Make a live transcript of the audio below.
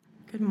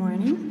Good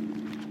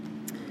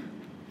morning.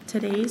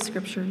 Today's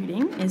scripture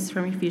reading is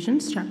from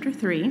Ephesians chapter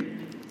 3,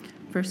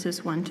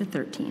 verses 1 to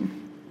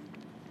 13.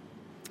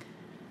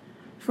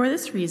 For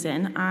this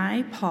reason,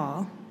 I,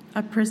 Paul,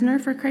 a prisoner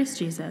for Christ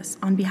Jesus,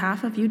 on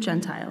behalf of you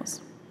Gentiles,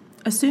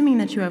 assuming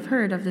that you have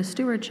heard of the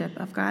stewardship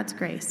of God's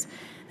grace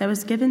that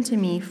was given to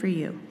me for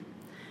you,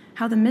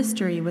 how the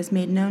mystery was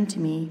made known to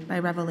me by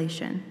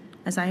revelation,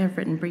 as I have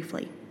written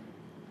briefly.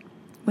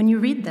 When you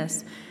read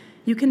this,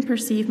 you can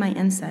perceive my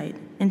insight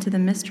into the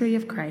mystery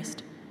of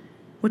Christ,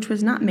 which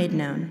was not made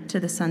known to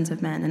the sons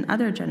of men in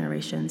other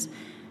generations,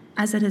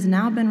 as it has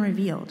now been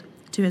revealed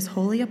to his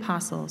holy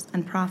apostles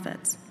and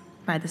prophets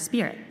by the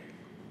Spirit.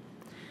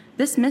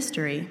 This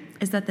mystery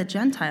is that the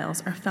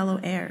Gentiles are fellow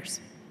heirs,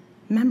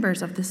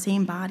 members of the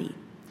same body,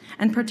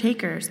 and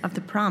partakers of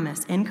the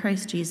promise in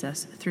Christ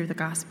Jesus through the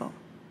gospel.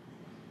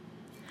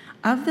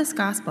 Of this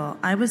gospel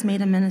I was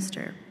made a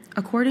minister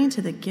according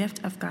to the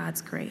gift of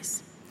God's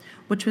grace,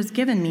 which was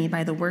given me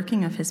by the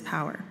working of his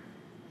power.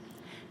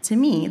 To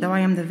me, though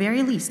I am the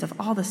very least of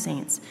all the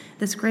saints,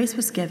 this grace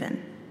was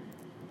given,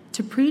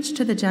 to preach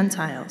to the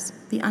Gentiles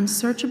the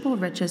unsearchable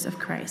riches of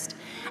Christ,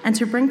 and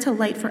to bring to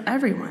light for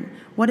everyone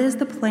what is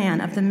the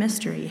plan of the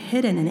mystery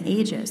hidden in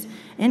ages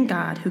in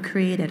God who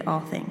created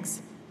all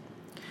things,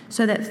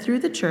 so that through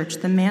the church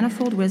the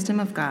manifold wisdom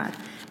of God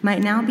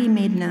might now be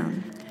made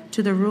known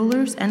to the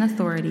rulers and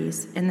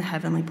authorities in the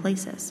heavenly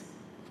places.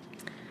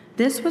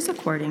 This was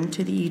according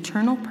to the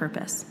eternal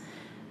purpose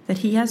that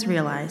he has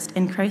realized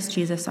in Christ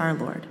Jesus our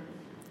Lord,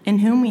 in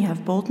whom we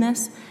have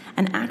boldness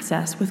and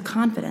access with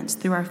confidence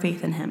through our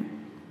faith in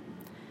him.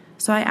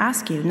 So I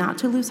ask you not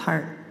to lose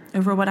heart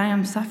over what I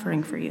am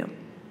suffering for you,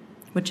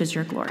 which is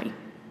your glory.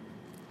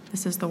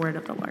 This is the word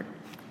of the Lord.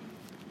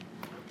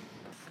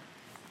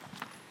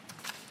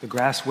 The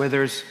grass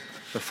withers,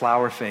 the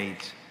flower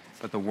fades,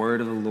 but the word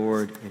of the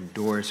Lord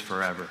endures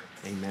forever.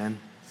 Amen.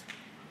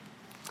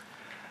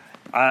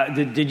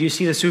 Did you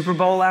see the Super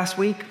Bowl last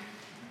week?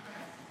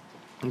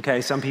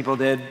 Okay, some people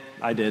did.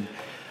 I did.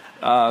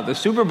 The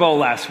Super Bowl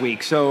last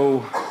week.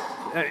 So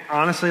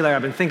honestly,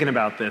 I've been thinking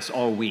about this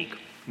all week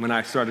when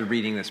I started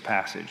reading this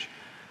passage.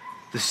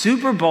 The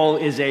Super Bowl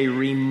is a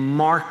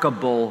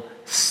remarkable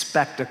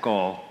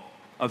spectacle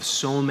of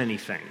so many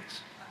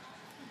things.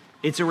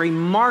 It's a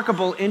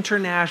remarkable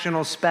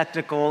international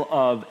spectacle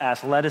of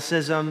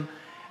athleticism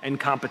and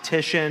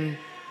competition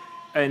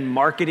and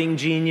marketing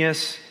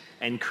genius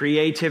and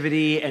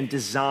creativity and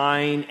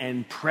design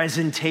and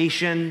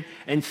presentation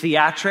and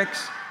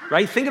theatrics,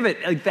 right? Think of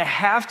it, like the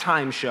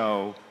halftime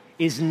show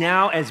is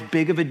now as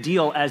big of a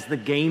deal as the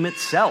game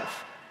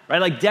itself,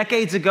 right? Like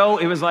decades ago,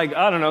 it was like,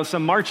 I don't know,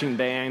 some marching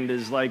band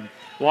is like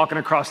walking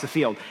across the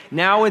field.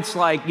 Now it's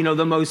like,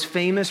 the most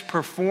famous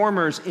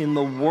performers in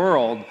the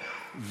world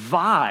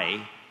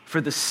vie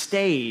for the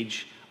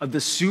stage of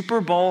the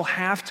Super Bowl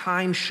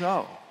halftime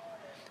show.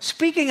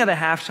 Speaking of the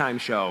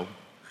halftime show,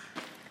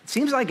 it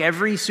seems like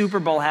every Super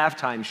Bowl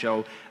halftime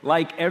show,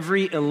 like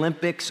every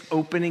Olympics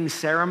opening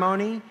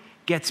ceremony,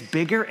 gets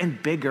bigger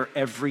and bigger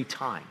every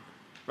time,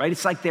 right?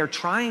 It's like they're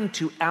trying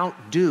to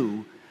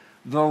outdo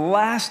the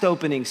last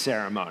opening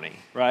ceremony,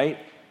 right?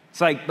 It's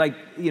like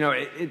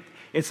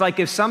it's like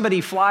if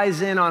somebody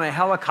flies in on a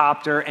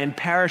helicopter and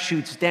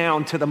parachutes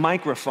down to the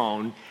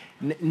microphone,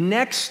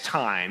 next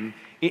time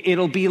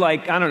it'll be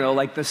like, I don't know,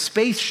 like the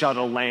space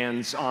shuttle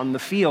lands on the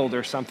field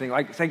or something.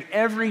 It's like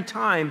every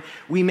time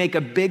we make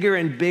a bigger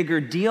and bigger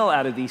deal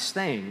out of these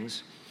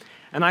things.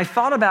 And I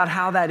thought about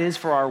how that is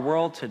for our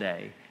world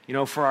today,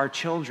 for our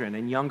children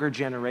and younger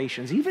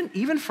generations,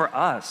 even for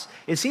us.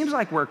 It seems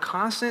like we're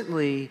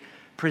constantly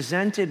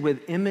presented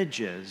with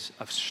images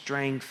of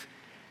strength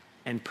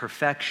and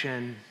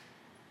perfection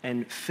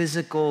and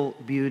physical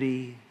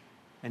beauty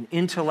and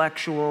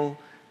intellectual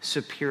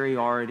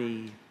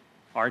superiority,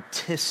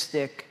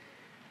 artistic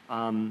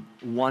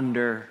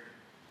wonder,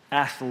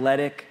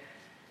 athletic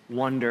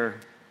wonder.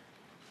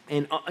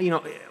 And,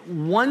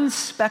 one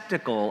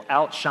spectacle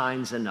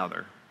outshines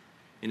another,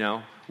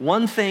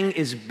 One thing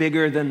is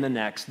bigger than the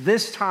next.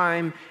 This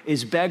time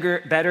is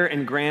better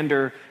and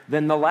grander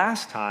than the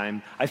last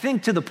time, I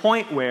think to the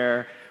point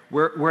where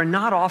we're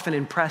not often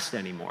impressed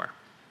anymore.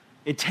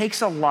 It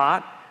takes a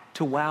lot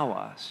to wow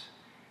us.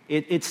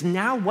 It's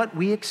now what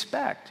we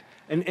expect.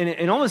 And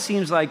it almost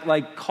seems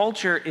like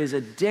culture is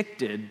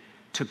addicted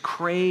to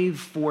crave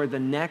for the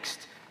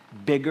next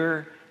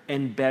bigger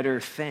and better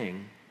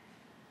thing.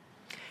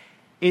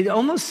 It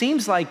almost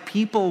seems like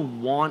people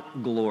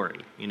want glory,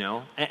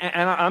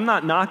 And I'm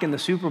not knocking the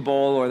Super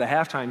Bowl or the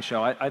halftime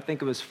show. I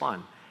think it was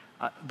fun.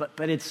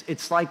 But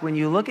it's like when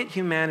you look at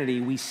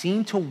humanity, we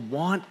seem to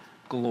want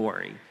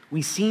glory.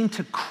 We seem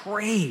to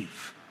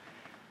crave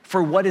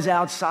for what is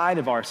outside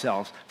of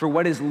ourselves, for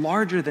what is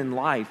larger than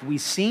life. We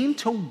seem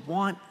to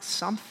want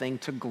something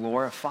to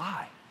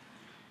glorify.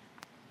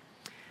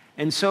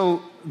 And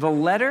so the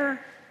letter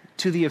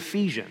to the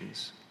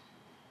Ephesians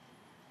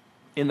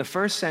in the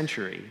first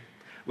century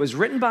was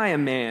written by a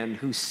man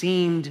who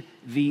seemed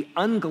the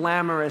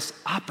unglamorous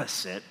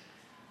opposite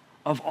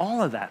of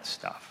all of that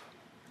stuff.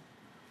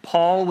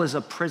 Paul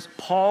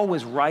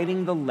was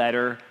writing the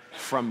letter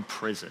from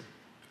prison.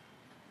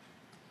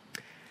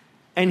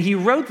 And he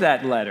wrote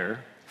that letter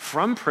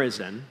from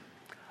prison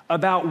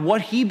about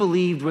what he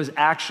believed was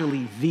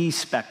actually the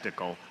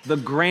spectacle, the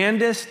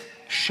grandest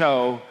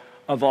show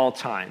of all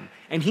time.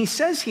 And he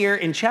says here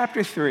in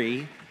chapter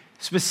 3,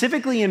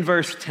 specifically in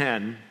verse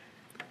 10,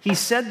 he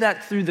said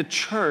that through the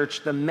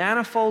church, the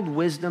manifold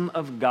wisdom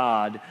of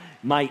God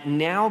might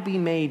now be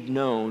made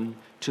known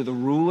to the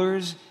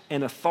rulers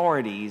and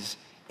authorities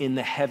in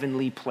the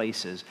heavenly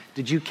places.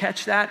 Did you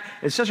catch that?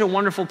 It's such a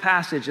wonderful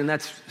passage, and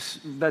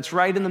that's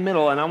right in the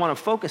middle, and I want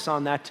to focus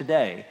on that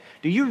today.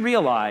 Do you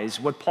realize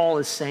what Paul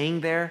is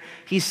saying there?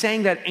 He's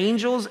saying that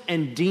angels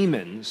and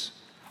demons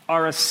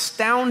are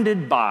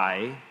astounded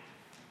by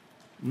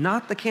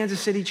not the Kansas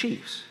City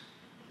Chiefs,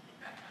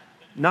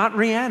 not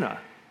Rihanna.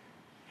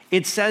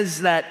 It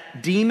says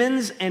that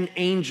demons and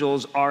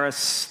angels are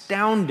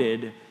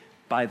astounded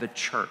by the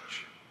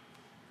church.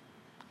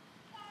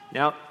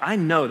 Now, I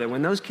know that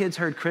when those kids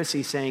heard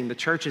Chrissy saying the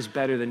church is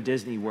better than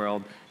Disney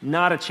World,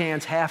 not a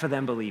chance half of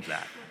them believe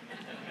that.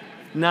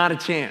 Not a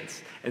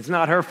chance. It's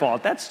not her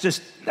fault.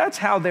 That's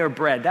how they're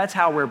bred. That's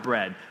how we're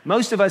bred.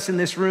 Most of us in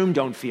this room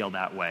don't feel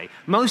that way.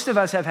 Most of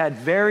us have had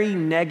very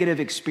negative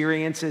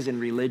experiences in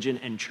religion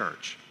and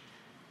church,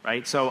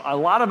 right? So a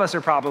lot of us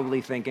are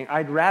probably thinking,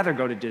 I'd rather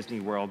go to Disney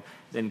World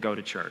than go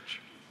to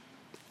church.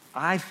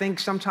 I think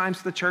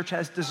sometimes the church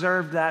has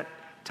deserved that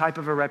type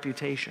of a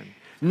reputation.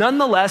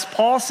 Nonetheless,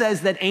 Paul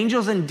says that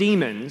angels and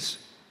demons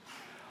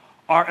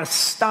are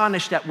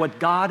astonished at what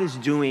God is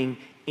doing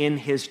in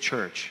his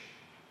church.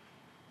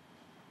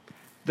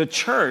 The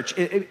church,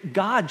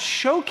 God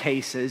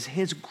showcases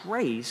his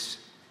grace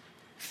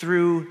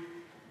through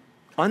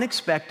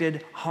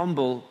unexpected,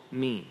 humble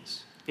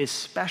means,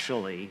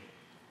 especially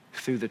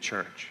through the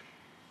church.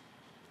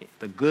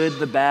 The good,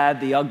 the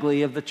bad, the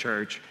ugly of the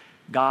church,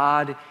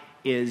 God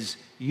is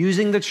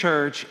using the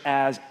church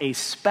as a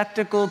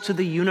spectacle to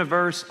the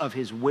universe of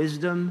his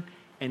wisdom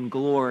and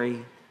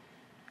glory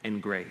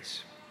and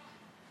grace.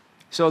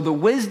 So the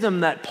wisdom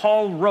that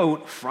Paul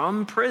wrote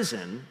from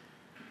prison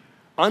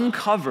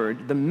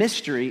uncovered the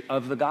mystery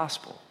of the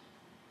gospel,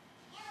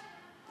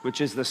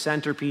 which is the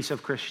centerpiece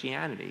of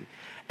Christianity.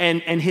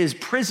 And his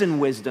prison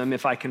wisdom,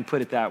 if I can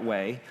put it that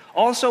way,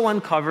 also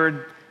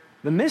uncovered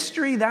the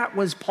mystery that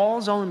was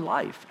Paul's own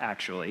life,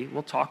 actually.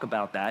 We'll talk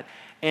about that.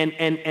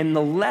 And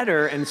the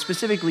letter, and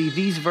specifically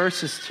these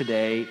verses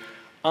today,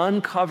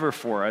 uncover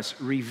for us,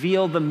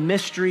 reveal the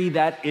mystery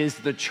that is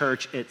the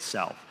church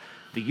itself.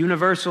 The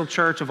universal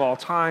church of all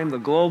time, the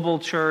global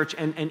church,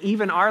 and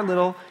even our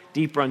little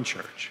Deep Run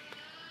church.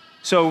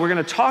 So we're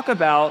going to talk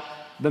about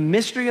the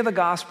mystery of the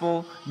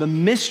gospel, the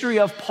mystery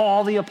of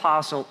Paul the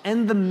apostle,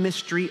 and the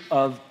mystery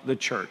of the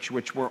church,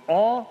 which we're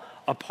all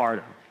a part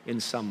of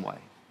in some way.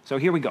 So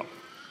here we go.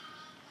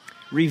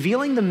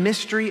 Revealing the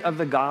mystery of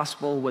the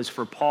gospel was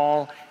for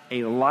Paul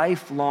a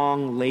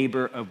lifelong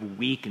labor of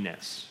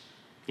weakness.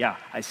 Yeah,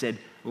 I said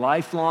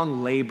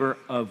lifelong labor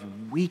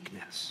of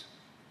weakness.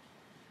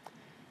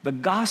 The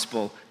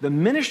gospel, the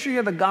ministry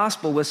of the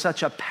gospel was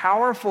such a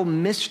powerful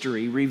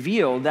mystery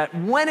revealed that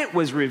when it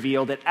was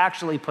revealed, it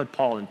actually put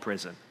Paul in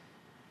prison.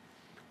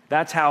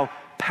 That's how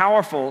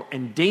powerful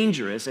and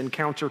dangerous and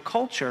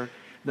counterculture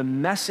the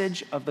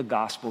message of the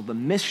gospel, the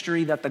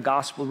mystery that the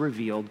gospel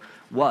revealed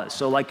was.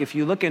 So like if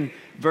you look in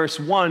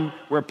verse 1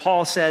 where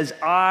Paul says,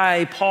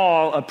 I,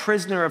 Paul, a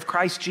prisoner of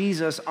Christ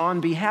Jesus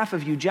on behalf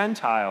of you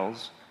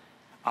Gentiles,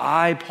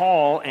 I,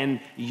 Paul,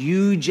 and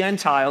you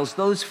Gentiles,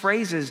 those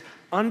phrases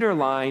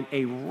underline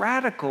a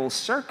radical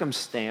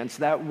circumstance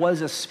that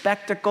was a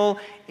spectacle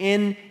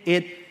in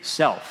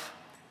itself.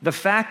 The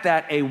fact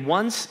that a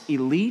once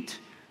elite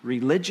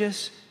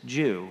religious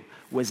Jew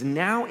was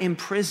now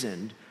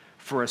imprisoned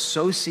for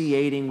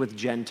associating with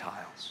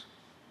Gentiles.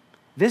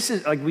 This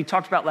is, like we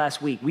talked about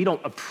last week, we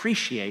don't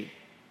appreciate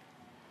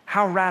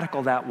how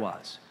radical that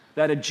was.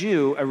 That a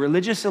Jew, a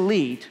religious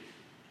elite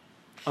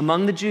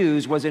among the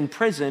Jews, was in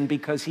prison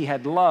because he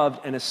had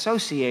loved and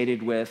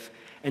associated with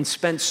and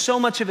spent so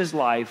much of his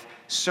life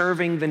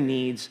serving the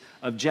needs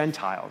of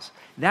Gentiles.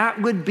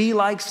 That would be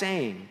like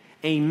saying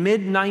a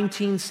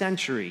mid-19th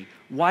century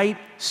white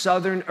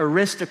Southern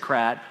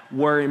aristocrat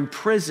were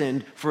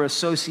imprisoned for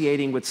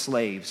associating with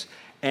slaves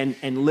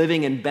and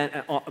living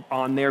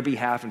on their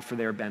behalf and for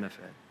their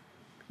benefit.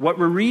 What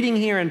we're reading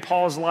here in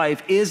Paul's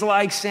life is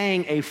like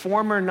saying a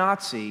former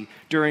Nazi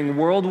during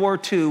World War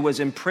II was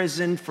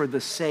imprisoned for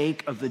the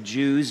sake of the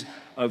Jews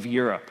of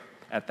Europe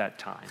at that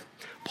time.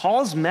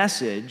 Paul's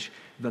message,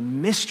 the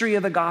mystery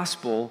of the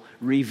gospel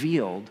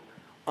revealed,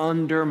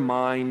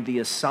 undermined the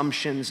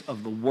assumptions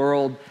of the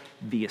world,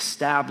 the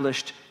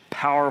established,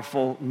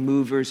 powerful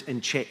movers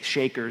and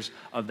shakers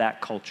of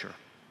that culture.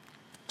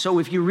 So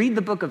if you read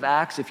the book of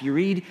Acts, if you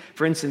read,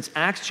 for instance,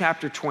 Acts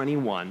chapter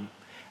 21,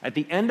 at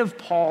the end of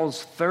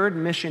Paul's third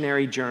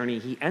missionary journey,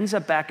 he ends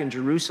up back in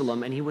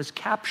Jerusalem and he was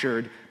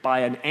captured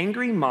by an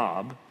angry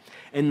mob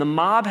And the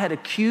mob had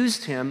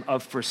accused him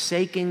of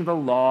forsaking the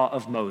law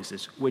of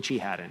Moses, which he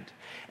hadn't.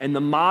 And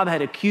the mob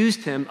had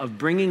accused him of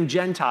bringing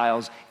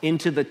Gentiles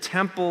into the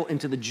temple,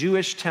 into the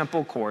Jewish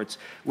temple courts,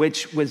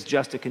 which was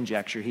just a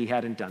conjecture. He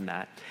hadn't done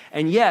that.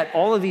 And yet,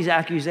 all of these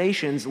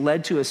accusations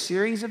led to a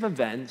series of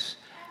events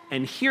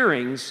and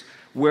hearings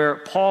where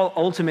Paul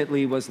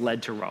ultimately was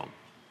led to Rome.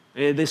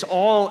 This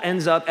all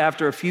ends up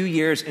after a few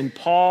years in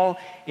Paul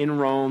in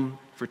Rome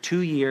for 2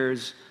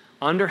 years,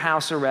 under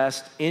house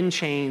arrest, in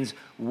chains,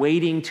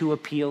 waiting to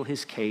appeal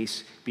his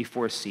case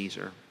before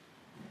Caesar.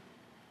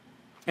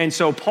 And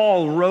so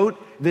Paul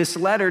wrote this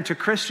letter to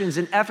Christians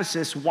in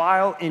Ephesus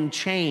while in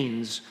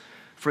chains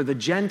for the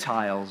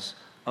Gentiles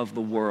of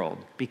the world,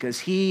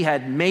 because he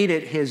had made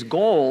it his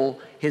goal,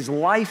 his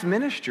life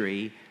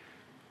ministry,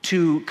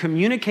 to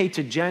communicate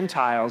to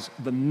Gentiles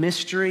the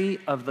mystery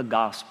of the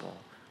gospel,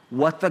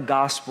 what the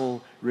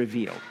gospel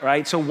revealed,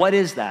 right? So what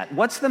is that?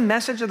 What's the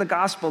message of the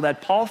gospel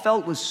that Paul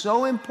felt was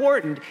so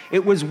important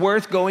it was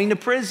worth going to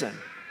prison?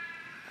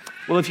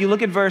 Well, if you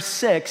look at verse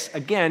 6,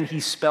 again,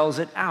 he spells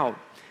it out.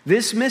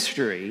 This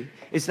mystery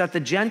is that the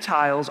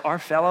Gentiles are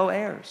fellow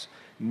heirs,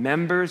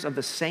 members of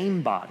the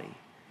same body,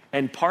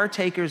 and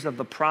partakers of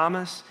the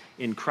promise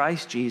in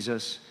Christ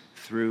Jesus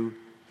through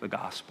the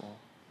gospel.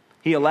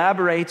 He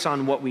elaborates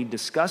on what we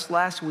discussed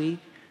last week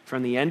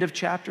from the end of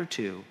chapter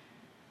 2,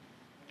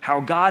 how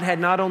God had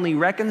not only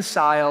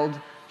reconciled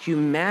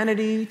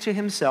humanity to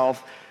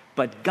himself,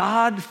 but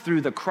God,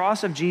 through the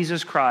cross of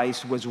Jesus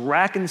Christ, was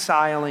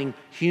reconciling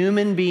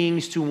human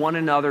beings to one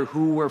another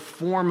who were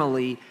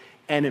formerly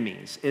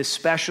enemies,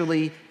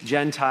 especially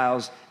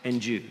Gentiles and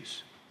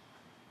Jews.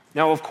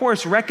 Now, of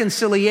course,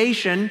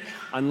 reconciliation,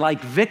 unlike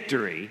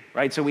victory,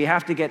 right? So we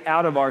have to get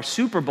out of our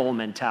Super Bowl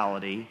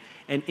mentality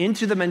and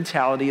into the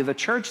mentality of the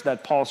church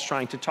that Paul's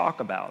trying to talk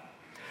about.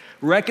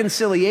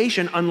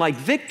 Reconciliation, unlike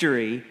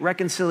victory,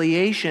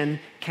 reconciliation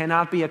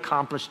cannot be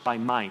accomplished by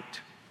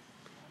might.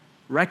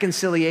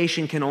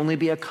 Reconciliation can only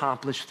be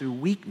accomplished through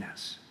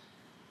weakness,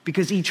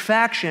 because each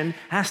faction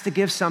has to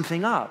give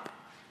something up.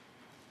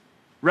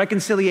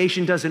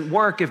 Reconciliation doesn't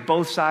work if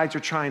both sides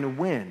are trying to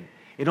win.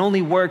 It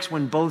only works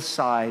when both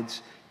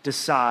sides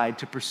decide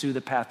to pursue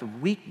the path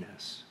of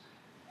weakness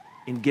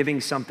in giving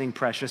something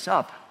precious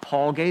up.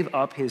 Paul gave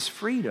up his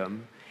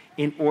freedom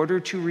in order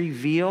to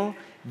reveal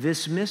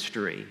this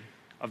mystery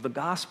of the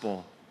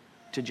gospel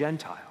to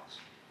Gentiles.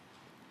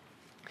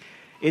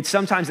 It's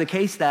sometimes the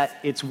case that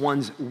it's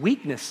one's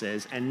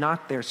weaknesses and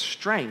not their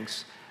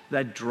strengths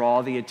that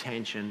draw the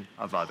attention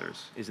of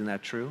others. Isn't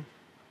that true?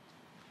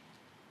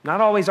 Not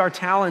always our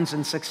talents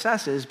and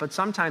successes, but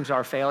sometimes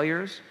our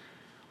failures,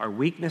 our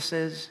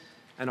weaknesses,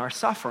 and our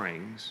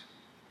sufferings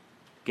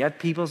get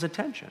people's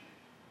attention.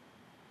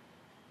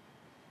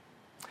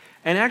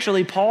 And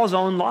actually, Paul's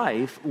own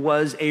life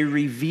was a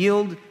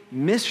revealed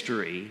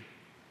mystery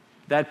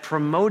that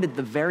promoted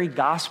the very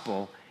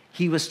gospel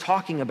he was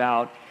talking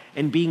about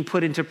and being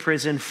put into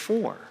prison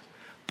for.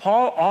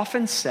 Paul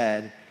often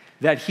said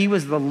that he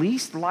was the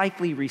least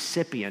likely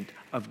recipient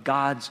of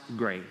God's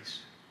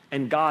grace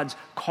and God's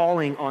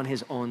calling on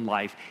his own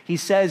life. He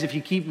says, if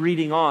you keep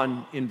reading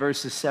on in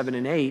verses 7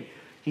 and 8,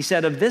 he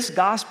said, "Of this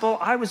gospel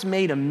I was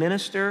made a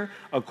minister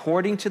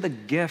according to the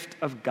gift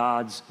of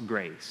God's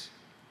grace."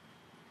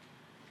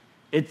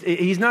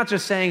 He's not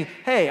just saying,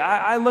 hey,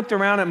 I looked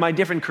around at my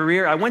different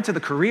career, I went to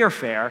the career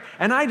fair,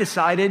 and I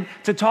decided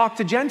to talk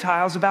to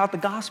Gentiles about the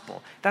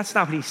gospel. That's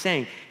not what he's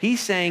saying. He's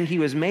saying he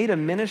was made a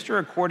minister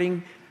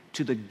according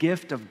to the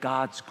gift of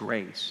God's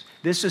grace.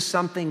 This is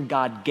something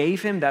God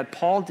gave him that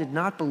Paul did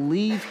not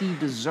believe he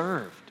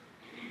deserved.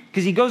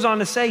 Because he goes on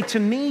to say, "To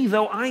me,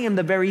 though I am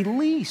the very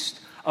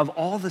least of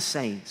all the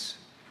saints,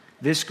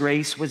 this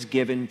grace was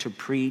given to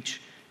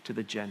preach to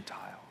the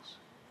Gentiles."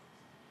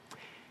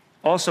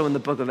 Also in the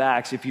book of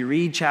Acts, if you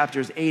read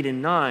chapters 8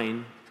 and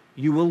 9,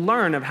 you will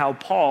learn of how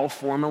Paul,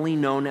 formerly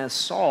known as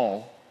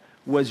Saul,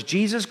 was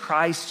Jesus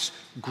Christ's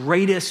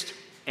greatest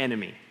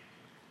enemy,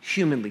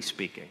 humanly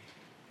speaking.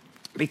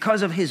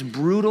 Because of his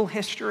brutal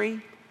history,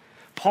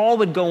 Paul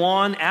would go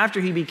on, after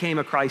he became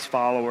a Christ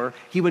follower,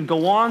 he would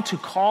go on to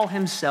call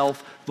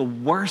himself the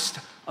worst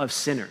of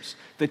sinners,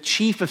 the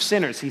chief of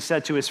sinners, he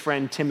said to his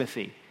friend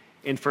Timothy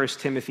in 1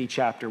 Timothy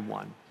chapter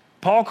 1.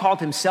 Paul called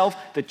himself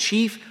the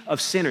chief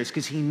of sinners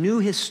because he knew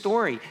his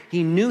story.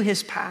 He knew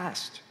his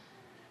past.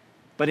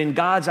 But in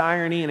God's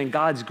irony and in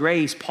God's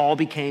grace, Paul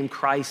became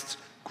Christ's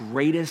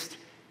greatest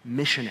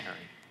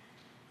missionary.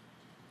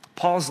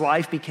 Paul's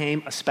life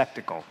became a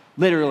spectacle.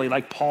 Literally,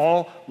 like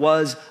Paul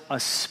was a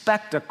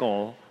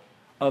spectacle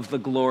of the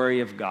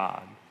glory of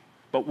God.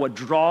 But what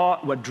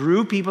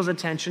drew people's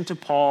attention to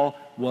Paul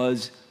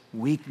was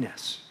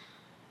weakness.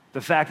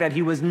 The fact that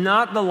he was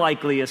not the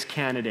likeliest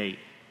candidate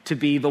to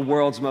be the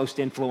world's most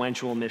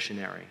influential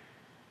missionary.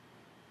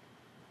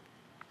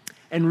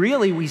 And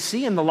really, we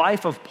see in the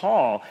life of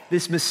Paul,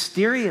 this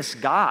mysterious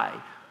guy,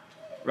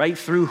 right,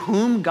 through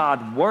whom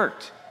God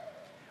worked.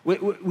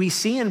 We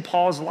see in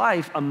Paul's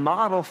life a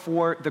model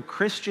for the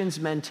Christian's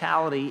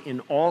mentality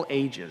in all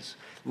ages.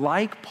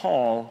 Like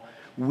Paul,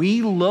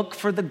 we look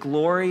for the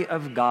glory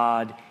of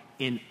God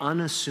in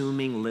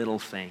unassuming little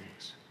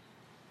things.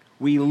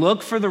 We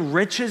look for the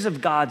riches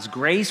of God's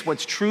grace,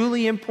 what's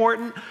truly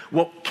important,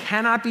 what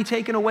cannot be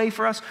taken away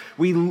from us.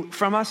 We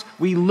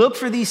look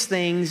for these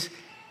things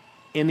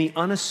in the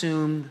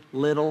unassumed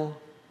little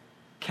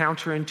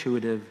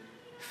counterintuitive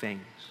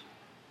things.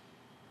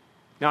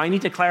 Now, I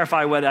need to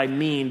clarify what I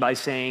mean by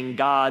saying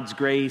God's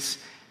grace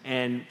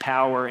and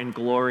power and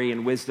glory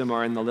and wisdom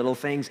are in the little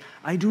things.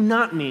 I do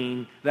not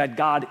mean that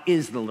God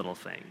is the little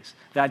things,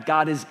 that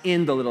God is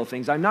in the little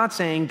things. I'm not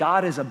saying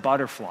God is a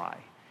butterfly.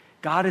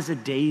 God is a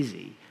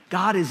daisy.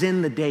 God is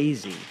in the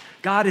daisy.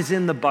 God is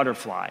in the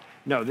butterfly.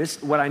 No,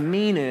 what I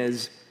mean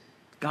is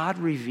God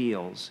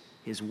reveals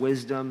his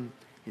wisdom,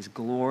 his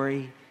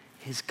glory,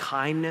 his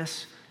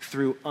kindness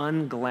through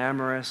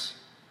unglamorous,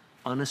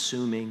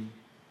 unassuming,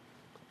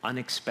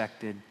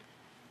 unexpected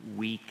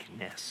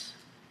weakness.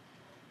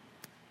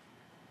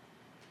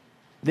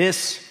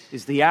 This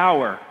is the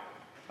hour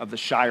of the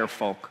Shire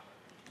folk.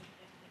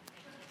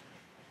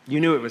 You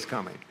knew it was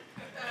coming.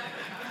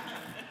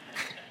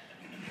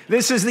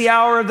 This is the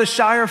hour of the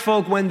Shire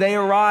folk when they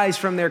arise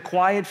from their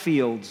quiet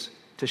fields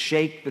to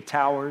shake the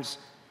towers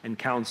and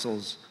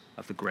councils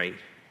of the great.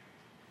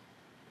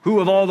 Who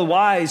of all the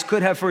wise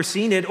could have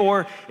foreseen it?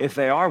 Or if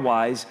they are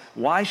wise,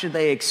 why should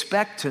they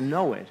expect to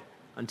know it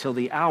until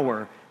the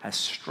hour has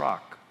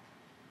struck?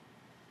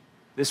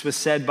 This was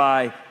said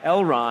by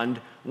Elrond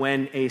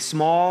when a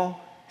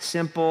small,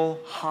 simple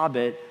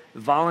hobbit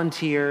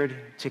volunteered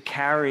to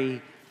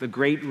carry the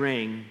great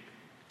ring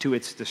to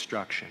its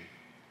destruction.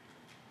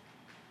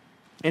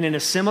 And in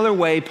a similar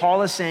way,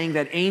 Paul is saying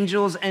that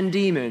angels and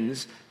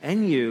demons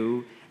and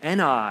you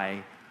and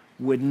I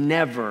would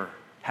never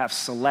have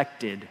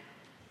selected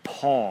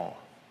Paul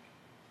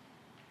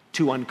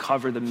to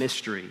uncover the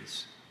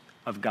mysteries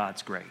of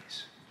God's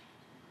grace.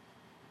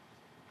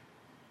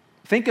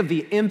 Think of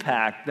the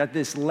impact that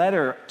this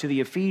letter to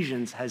the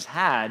Ephesians has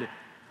had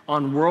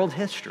on world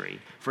history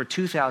for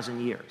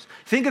 2,000 years.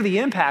 Think of the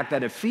impact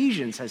that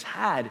Ephesians has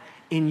had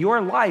in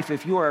your life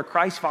if you are a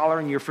Christ follower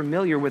and you're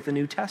familiar with the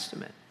New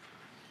Testament.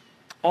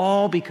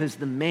 All because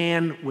the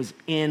man was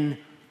in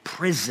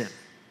prison.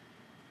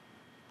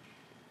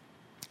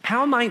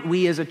 How might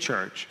we as a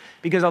church,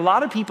 because a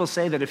lot of people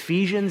say that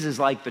Ephesians is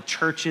like the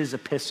church's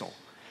epistle,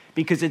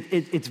 because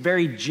it's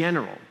very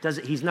general.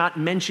 He's not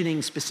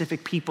mentioning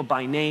specific people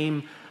by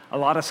name. A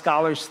lot of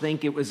scholars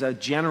think it was a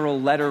general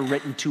letter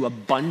written to a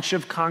bunch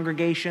of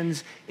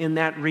congregations in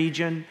that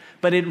region,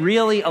 but it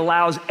really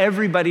allows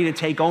everybody to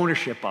take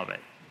ownership of it.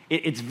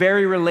 It's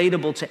very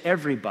relatable to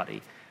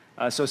everybody.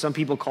 So some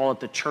people call it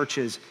the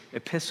church's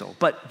epistle.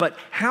 But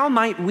how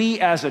might we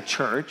as a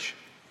church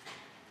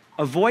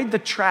avoid the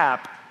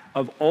trap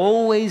of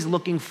always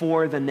looking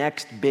for the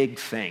next big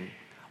thing,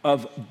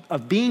 of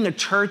being a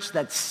church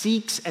that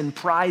seeks and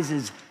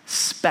prizes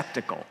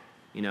spectacle,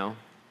 you know?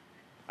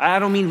 I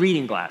don't mean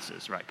reading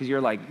glasses, right? Because you're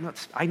like, no,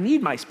 I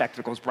need my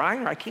spectacles,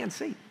 Brian, or I can't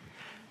see.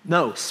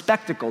 No,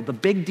 spectacle, the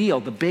big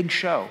deal, the big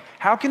show.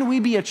 How can we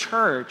be a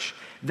church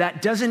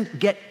that doesn't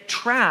get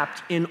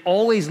trapped in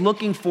always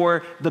looking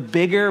for the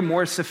bigger,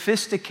 more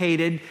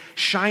sophisticated,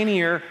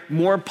 shinier,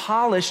 more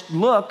polished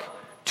look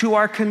to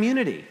our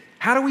community?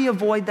 How do we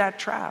avoid that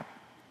trap?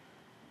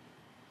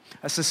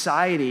 A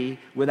society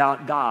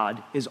without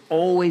God is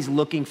always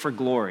looking for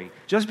glory.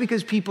 Just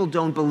because people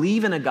don't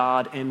believe in a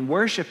God and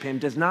worship him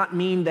does not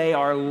mean they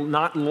are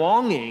not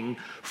longing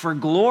for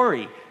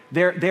glory.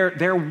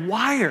 They're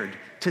wired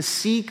to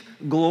seek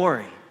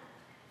glory.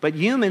 But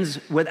humans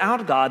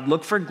without God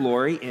look for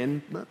glory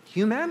in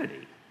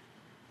humanity,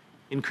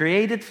 in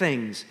created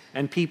things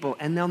and people,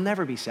 and they'll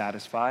never be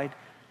satisfied.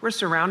 We're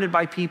surrounded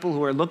by people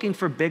who are looking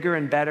for bigger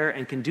and better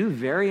and can do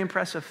very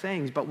impressive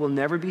things, but will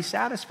never be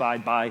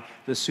satisfied by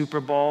the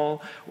Super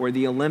Bowl or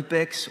the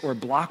Olympics or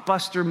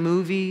blockbuster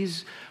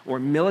movies or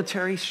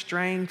military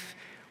strength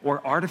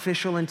or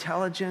artificial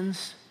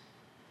intelligence.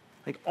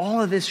 Like, all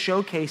of this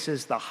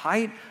showcases the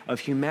height of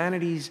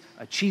humanity's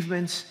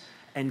achievements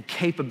and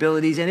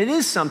capabilities, and it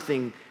is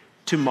something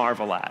to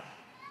marvel at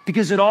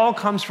because it all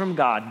comes from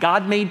God.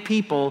 God made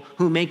people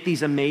who make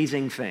these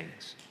amazing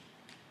things.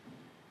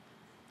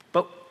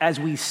 But as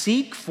we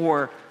seek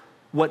for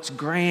what's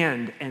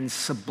grand and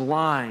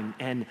sublime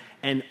and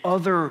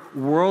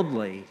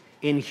otherworldly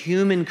in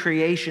human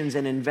creations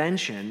and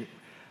invention,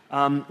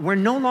 we're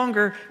no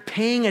longer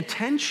paying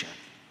attention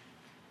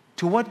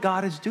to what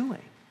God is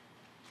doing.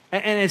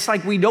 And it's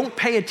like we don't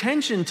pay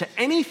attention to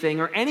anything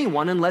or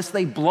anyone unless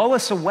they blow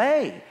us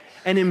away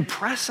and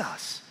impress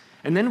us.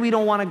 And then we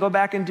don't want to go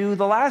back and do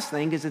the last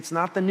thing because it's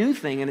not the new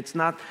thing and it's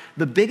not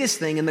the biggest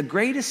thing and the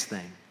greatest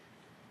thing.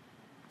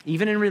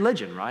 Even in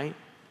religion, right?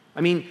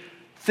 I mean,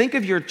 think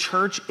of your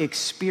church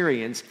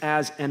experience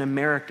as an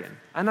American.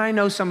 And I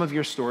know some of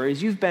your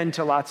stories. You've been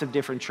to lots of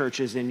different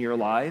churches in your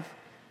life,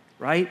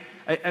 right?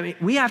 I mean,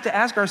 we have to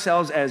ask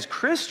ourselves as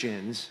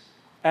Christians,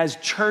 as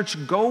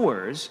church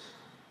goers,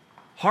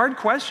 hard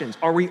questions.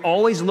 Are we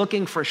always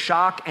looking for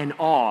shock and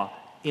awe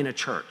in a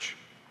church?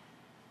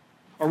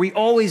 Are we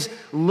always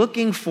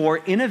looking for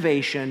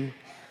innovation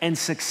and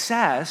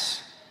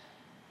success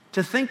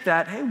to think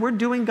that, hey, we're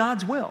doing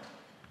God's will.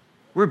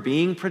 We're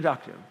being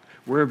productive.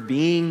 We're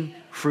being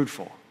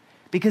fruitful.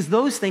 Because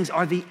those things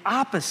are the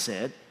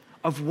opposite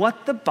of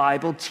what the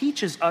Bible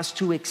teaches us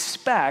to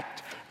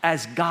expect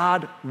as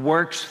God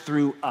works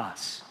through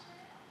us.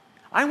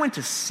 I went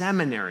to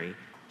seminary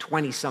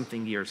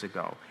 20-something years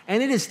ago,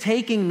 and it is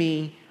taking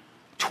me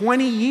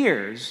 20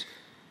 years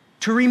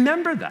to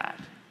remember that.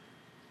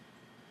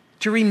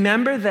 To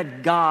remember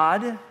that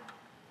God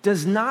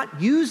does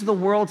not use the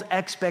world's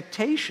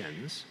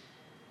expectations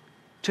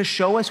to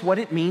show us what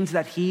it means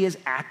that he is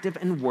active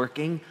and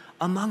working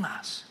among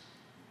us.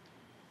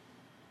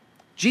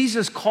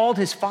 Jesus called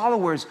his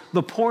followers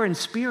the poor in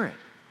spirit.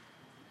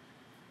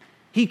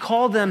 He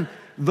called them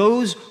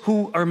those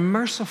who are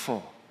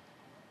merciful.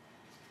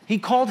 He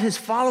called his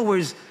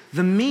followers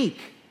the meek.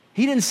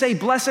 He didn't say,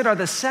 blessed are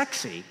the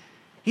sexy.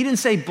 He didn't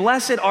say,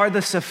 blessed are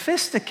the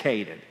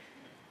sophisticated.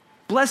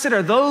 Blessed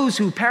are those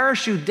who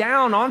parachute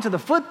down onto the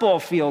football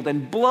field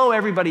and blow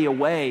everybody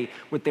away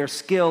with their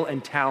skill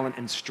and talent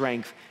and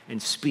strength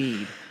and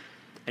speed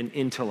and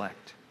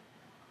intellect.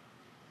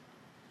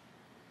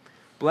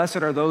 Blessed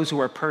are those who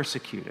are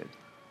persecuted,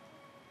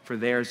 for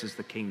theirs is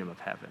the kingdom of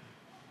heaven,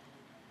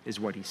 is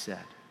what he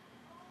said.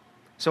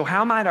 So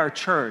how might our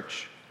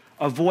church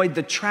avoid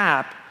the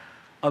trap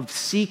of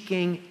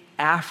seeking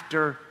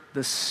after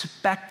the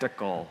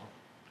spectacle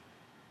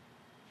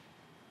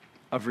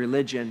of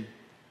religion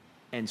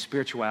and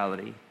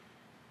spirituality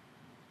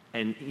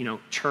and,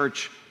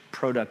 church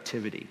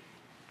productivity?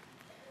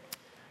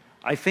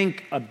 I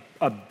think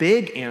a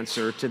big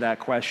answer to that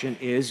question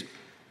is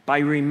by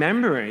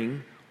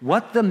remembering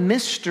what the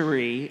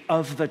mystery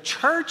of the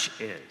church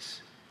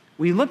is.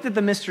 We looked at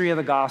the mystery of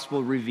the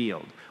gospel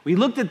revealed. We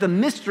looked at the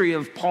mystery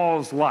of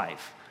Paul's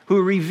life,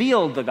 who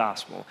revealed the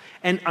gospel.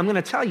 And I'm going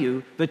to tell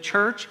you, the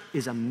church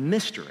is a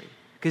mystery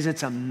because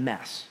it's a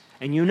mess.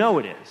 And you know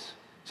it is.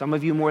 Some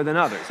of you more than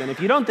others. And if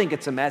you don't think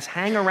it's a mess,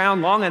 hang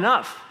around long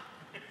enough.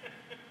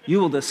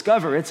 You will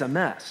discover it's a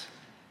mess.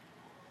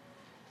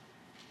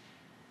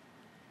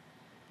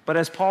 But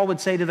as Paul would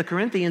say to the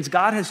Corinthians,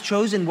 God has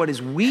chosen what is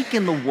weak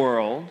in the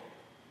world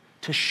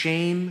to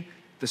shame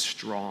the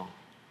strong.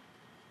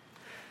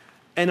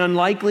 An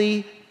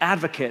unlikely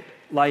advocate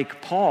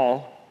like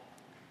Paul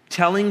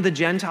telling the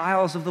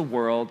Gentiles of the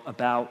world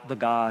about the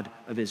God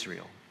of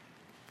Israel.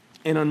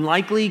 An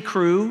unlikely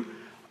crew,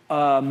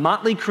 a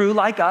motley crew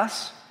like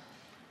us,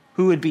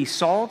 who would be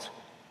salt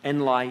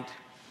and light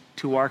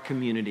to our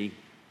community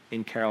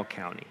in Carroll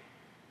County.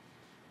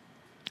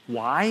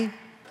 Why?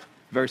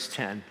 Verse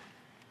 10.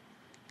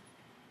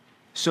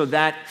 So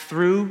that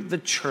through the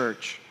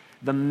church,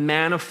 the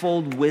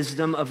manifold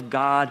wisdom of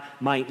God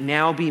might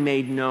now be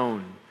made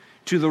known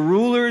to the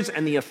rulers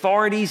and the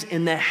authorities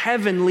in the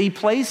heavenly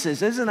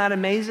places. Isn't that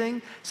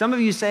amazing? Some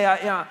of you say,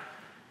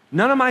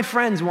 none of my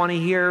friends want to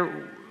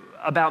hear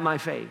about my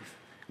faith.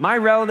 My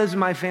relatives and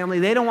my family,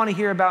 they don't want to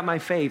hear about my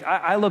faith.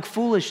 I look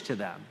foolish to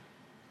them.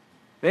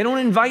 They don't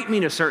invite me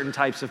to certain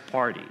types of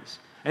parties.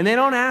 And they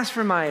don't ask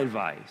for my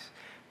advice.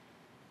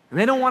 And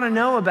they don't want to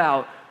know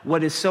about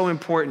what is so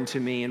important to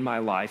me in my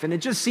life. And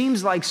it just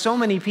seems like so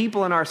many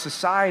people in our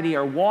society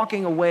are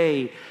walking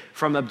away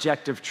from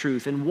objective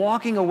truth and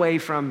walking away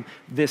from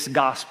this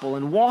gospel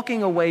and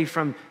walking away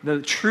from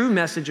the true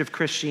message of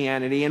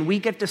Christianity. And we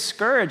get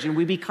discouraged and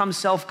we become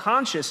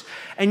self-conscious.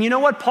 And you know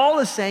what? Paul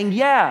is saying,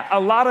 yeah, a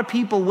lot of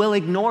people will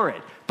ignore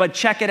it. But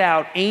check it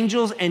out.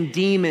 Angels and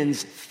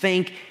demons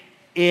think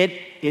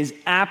it is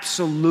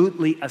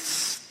absolutely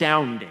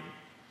astounding.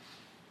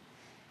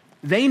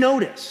 They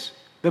notice.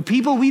 The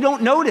people we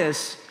don't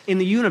notice in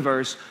the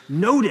universe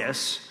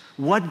notice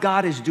what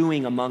God is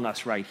doing among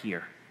us right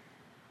here.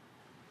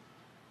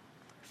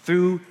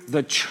 Through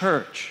the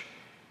church,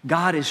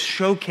 God is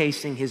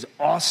showcasing his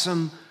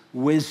awesome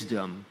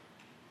wisdom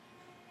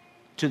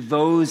to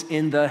those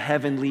in the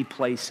heavenly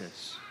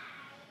places.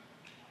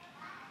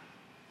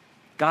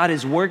 God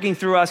is working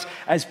through us.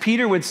 As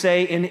Peter would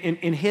say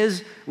in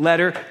his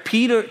letter,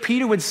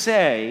 Peter would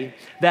say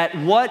that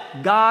what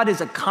God is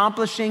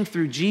accomplishing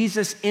through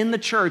Jesus in the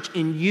church,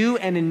 in you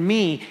and in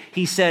me,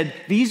 he said,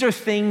 these are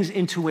things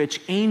into which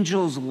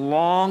angels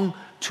long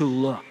to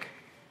look.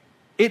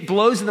 It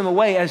blows them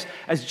away.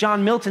 As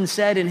John Milton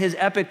said in his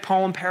epic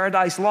poem,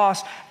 Paradise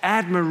Lost,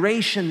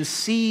 admiration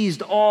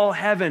seized all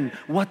heaven,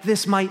 what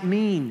this might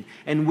mean,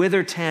 and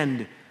whither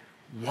tend,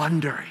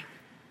 wondering.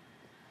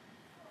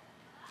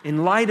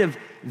 In light of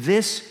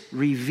this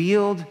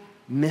revealed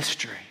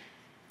mystery,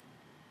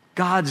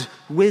 God's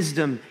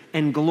wisdom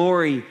and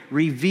glory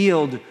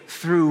revealed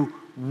through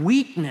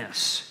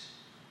weakness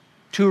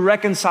to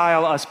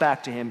reconcile us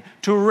back to him,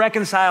 to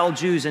reconcile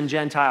Jews and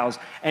Gentiles,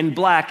 and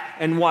black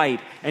and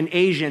white, and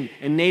Asian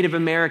and Native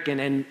American,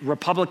 and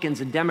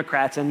Republicans and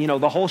Democrats, and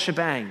the whole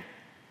shebang.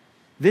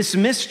 This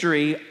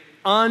mystery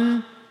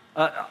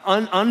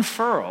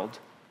unfurled,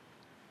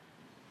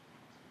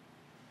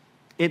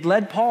 it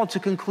led Paul to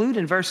conclude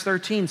in verse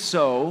 13,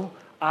 so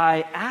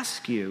I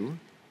ask you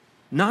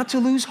not to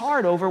lose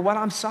heart over what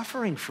I'm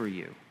suffering for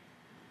you,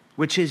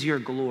 which is your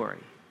glory.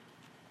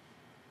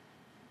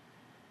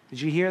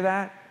 Did you hear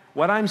that?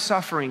 What I'm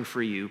suffering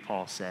for you,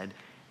 Paul said,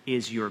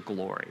 is your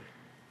glory.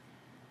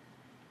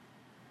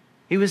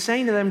 He was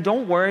saying to them,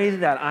 don't worry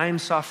that I'm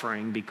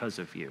suffering because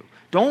of you.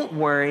 Don't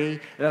worry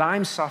that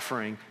I'm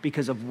suffering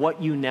because of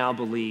what you now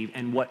believe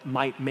and what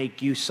might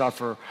make you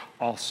suffer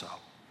also.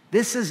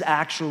 This is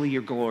actually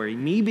your glory.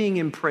 Me being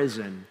in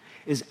prison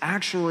is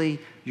actually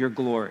your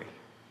glory.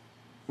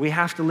 We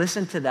have to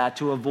listen to that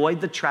to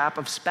avoid the trap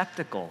of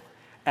spectacle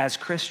as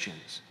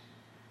Christians.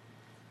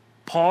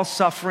 Paul's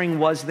suffering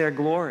was their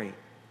glory.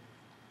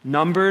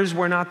 Numbers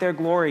were not their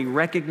glory.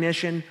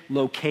 Recognition,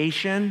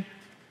 location,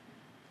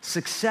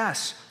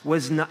 success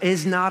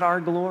is not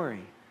our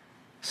glory.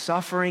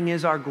 Suffering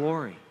is our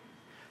glory.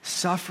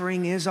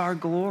 Suffering is our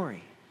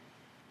glory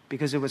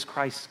because it was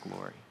Christ's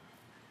glory.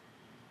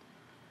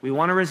 We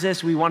want to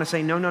resist. We want to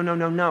say, no, no, no,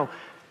 no, no.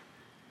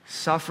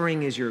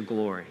 Suffering is your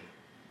glory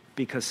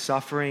because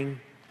suffering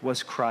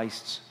was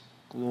Christ's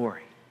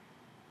glory.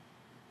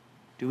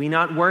 Do we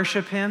not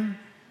worship him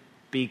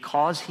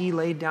because he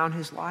laid down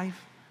his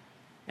life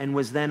and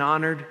was then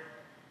honored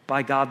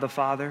by God the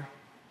Father?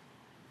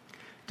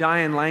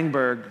 Diane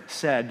Langberg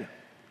said,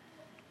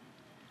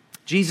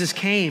 Jesus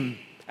came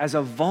as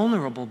a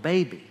vulnerable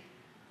baby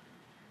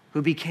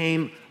who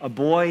became a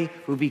boy,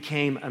 who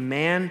became a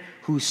man,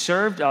 who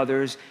served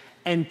others,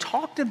 and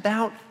talked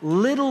about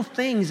little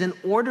things in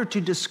order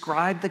to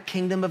describe the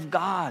kingdom of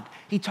God.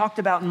 He talked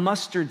about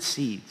mustard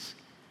seeds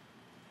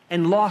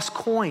and lost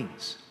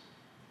coins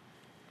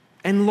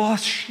and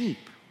lost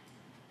sheep.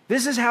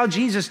 This is how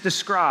Jesus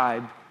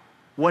described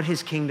what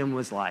his kingdom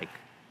was like: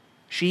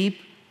 sheep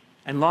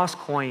and lost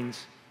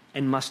coins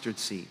and mustard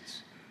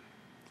seeds.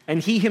 And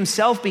he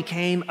himself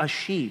became a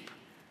sheep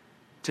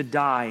to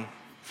die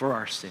for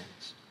our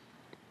sins.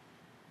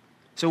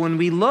 So when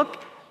we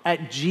look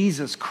at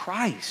Jesus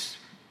Christ,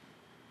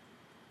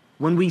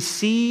 when we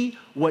see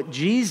what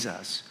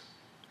Jesus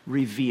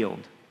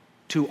revealed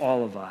to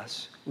all of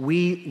us,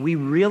 we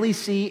really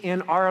see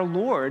in our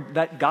Lord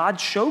that God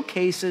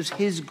showcases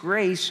his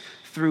grace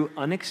through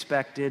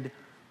unexpected,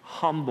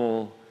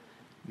 humble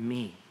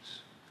means.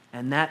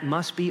 And that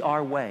must be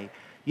our way.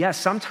 Yes,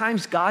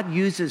 sometimes God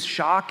uses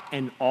shock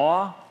and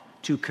awe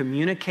to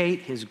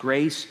communicate his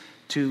grace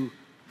to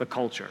the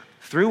culture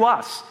through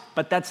us,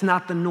 but that's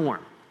not the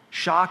norm.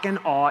 Shock and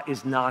awe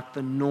is not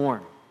the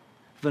norm.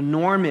 The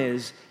norm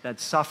is that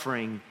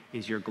suffering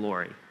is your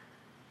glory,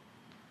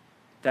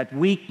 that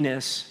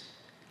weakness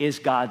is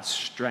God's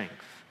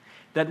strength,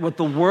 that what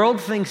the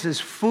world thinks is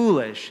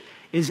foolish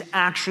is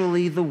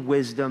actually the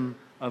wisdom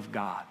of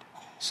God.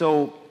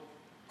 So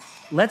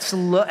let's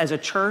look as a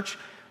church,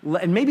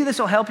 and maybe this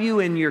will help you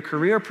in your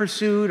career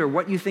pursuit or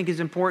what you think is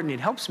important. It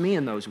helps me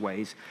in those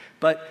ways.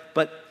 But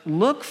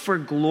look for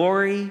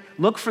glory,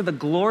 look for the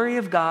glory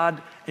of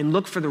God, and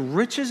look for the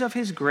riches of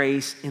his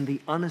grace in the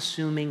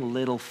unassuming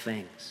little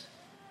things.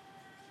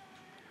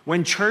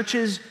 When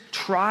churches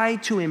try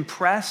to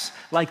impress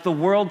like the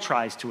world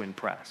tries to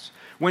impress,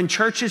 when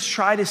churches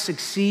try to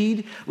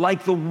succeed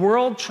like the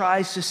world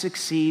tries to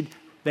succeed,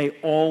 they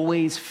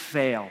always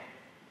fail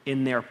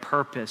in their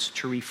purpose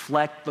to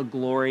reflect the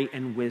glory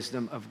and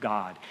wisdom of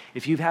God.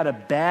 If you've had a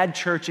bad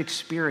church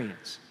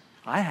experience,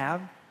 I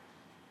have,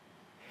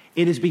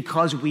 it is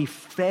because we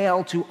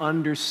fail to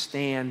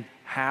understand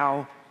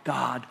how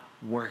God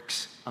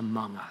works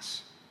among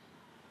us.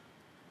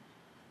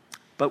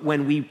 But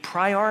when we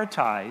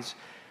prioritize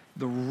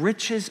the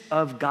riches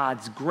of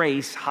God's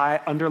grace,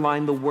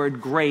 underline the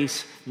word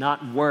grace,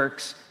 not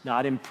works,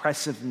 not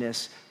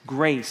impressiveness,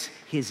 grace,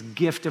 his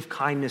gift of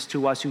kindness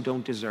to us who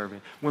don't deserve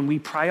it. When we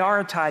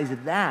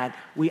prioritize that,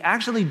 we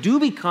actually do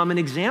become an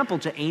example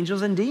to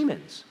angels and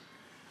demons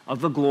of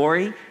the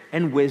glory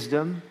and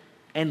wisdom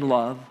and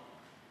love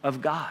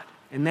of God.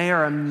 And they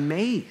are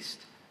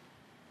amazed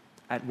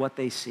at what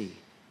they see.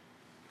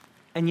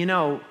 And you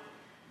know,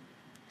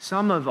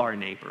 some of our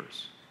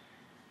neighbors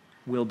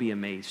will be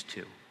amazed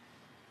too.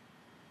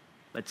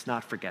 Let's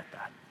not forget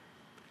that.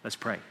 Let's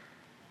pray.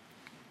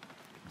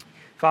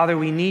 Father,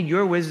 we need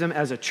your wisdom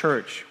as a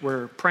church.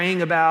 We're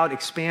praying about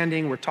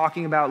expanding. We're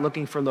talking about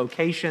looking for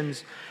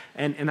locations.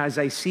 And as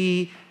I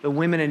see the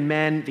women and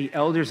men, the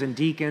elders and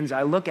deacons,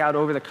 I look out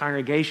over the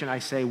congregation. I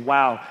say,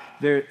 wow,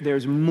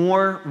 there's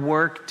more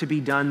work to be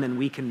done than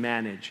we can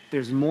manage.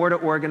 There's more to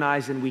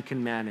organize than we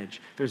can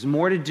manage. There's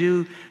more to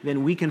do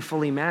than we can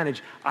fully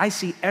manage. I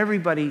see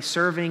everybody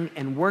serving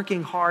and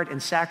working hard and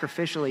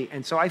sacrificially.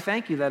 And so I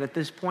thank you that at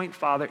this point,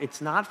 Father,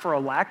 it's not for a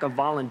lack of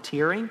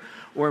volunteering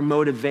or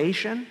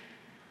motivation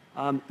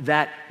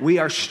that we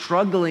are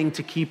struggling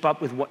to keep up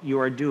with what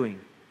you are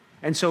doing.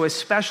 And so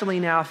especially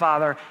now,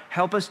 Father,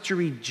 help us to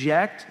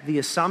reject the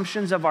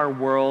assumptions of our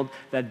world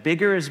that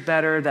bigger is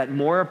better, that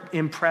more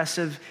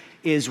impressive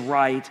is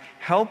right.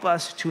 Help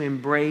us to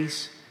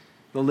embrace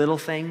the little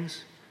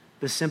things,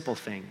 the simple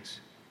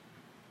things,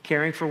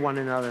 caring for one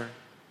another,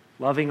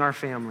 loving our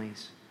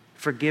families,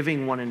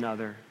 forgiving one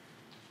another,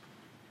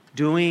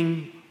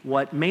 doing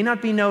what may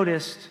not be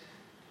noticed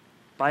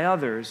by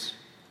others,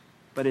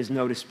 but is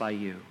noticed by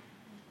you.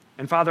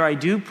 And Father, I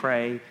do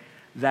pray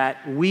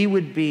that we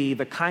would be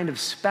the kind of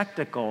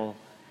spectacle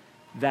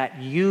that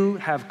you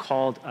have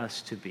called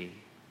us to be.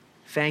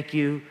 Thank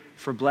you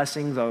for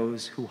blessing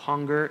those who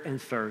hunger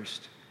and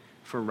thirst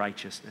for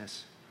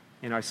righteousness.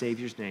 In our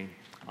Savior's name,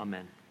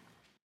 amen.